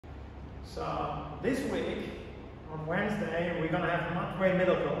So this week, on Wednesday, we're going to have Matwé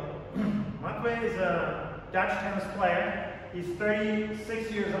Middelkoop. Matwé is a Dutch tennis player. He's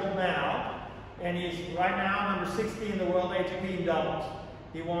 36 years old now, and he's right now number 60 in the world ATP in doubles.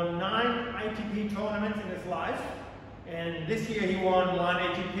 He won 9 ATP tournaments in his life, and this year he won 1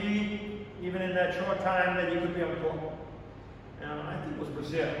 ATP, even in that short time that he could be on court. I think it was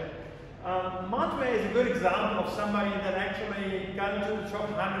Brazil. Matwé is a good example of somebody that actually got into the top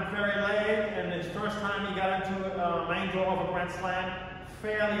 100 very late, and his first time he got into a main draw of a Grand Slam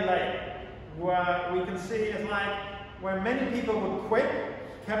fairly late. Where we can see it's like where many people would quit,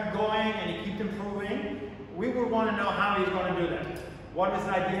 kept going, and he kept improving. We would want to know how he's going to do that. What is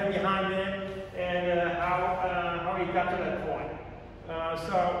the idea behind it, and how he got to that point.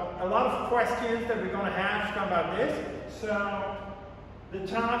 So a lot of questions that we're going to have come about this. So the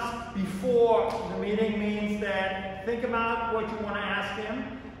task before the meeting means that think about what you want to ask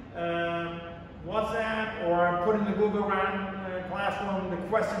him. WhatsApp or put in the Google Classroom the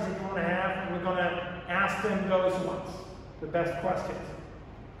questions that you want to have, and we're going to ask them those ones, the best questions.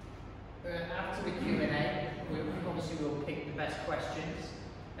 After the Q&A, obviously we'll pick the best questions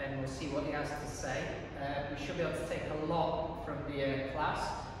and we'll see what he has to say. We should be able to take a lot from the class,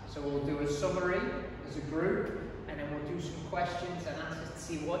 so we'll do a summary as a group, and then we'll do some questions and answers to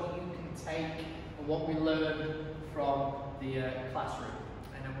see what you can take and what we learned from the classroom,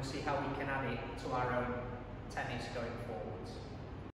 and then we'll see how we can add it to our own tennis going forwards.